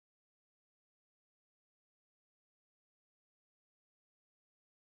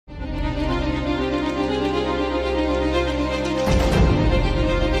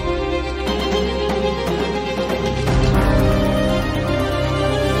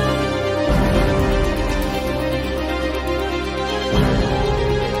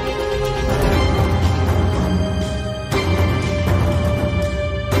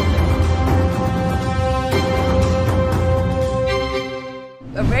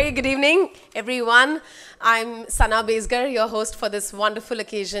Very good evening, everyone. I'm Sana Bezgar, your host for this wonderful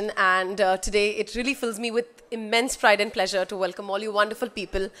occasion, and today it really fills me with immense pride and pleasure to welcome all you wonderful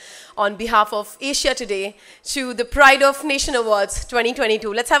people on behalf of Asia Today to the Pride of Nation Awards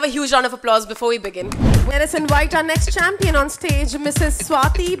 2022. Let's have a huge round of applause before we begin. Let us invite our next champion on stage, Mrs.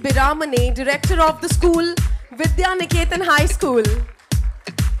 Swati Biramane, Director of the school, Vidya Niketan High School.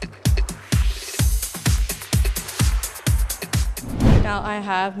 Now I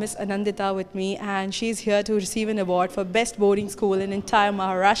have Miss Anandita with me, and she's here to receive an award for Best Boarding School in entire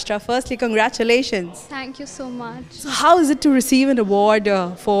Maharashtra. Firstly, congratulations. Thank you so much. So how is it to receive an award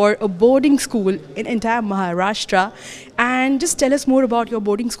for a boarding school in entire Maharashtra? And just tell us more about your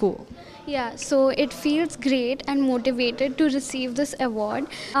boarding school. Yeah, so it feels great and motivated to receive this award.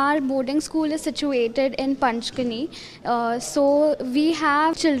 Our boarding school is situated in Panchkani. So we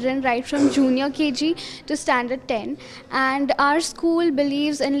have children right from junior KG to standard 10. And our school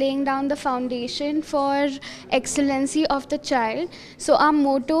believes in laying down the foundation for excellency of the child. So our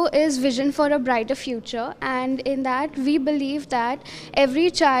motto is Vision for a Brighter Future. And in that, we believe that every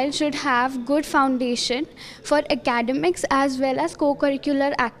child should have good foundation for academics as well as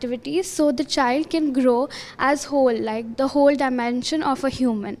co-curricular activities, so the child can grow as whole, like the whole dimension of a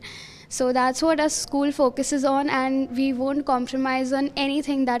human. So that's what our school focuses on, and we won't compromise on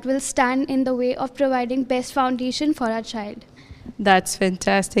anything that will stand in the way of providing best foundation for our child. That's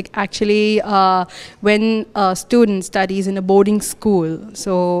fantastic. Actually, when a student studies in a boarding school,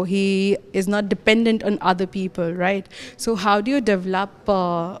 so he is not dependent on other people, right? So how do you develop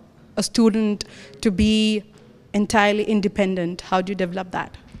a student to be entirely independent? How do you develop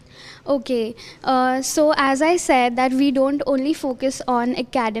that? Okay, so as I said that we don't only focus on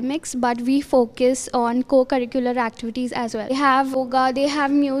academics, but we focus on co-curricular activities as well. They have yoga, they have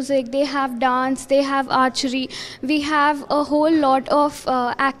music, they have dance, they have archery. We have a whole lot of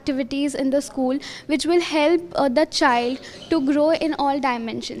activities in the school which will help the child to grow in all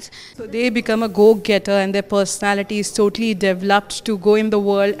dimensions. So they become a go-getter and their personality is totally developed to go in the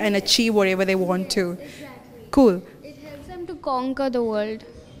world and achieve whatever they want to. Exactly. Cool. It helps them to conquer the world.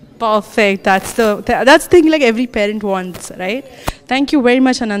 Perfect. That's the thing like every parent wants, right? Thank you very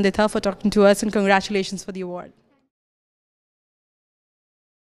much, Anandita, for talking to us, and congratulations for the award.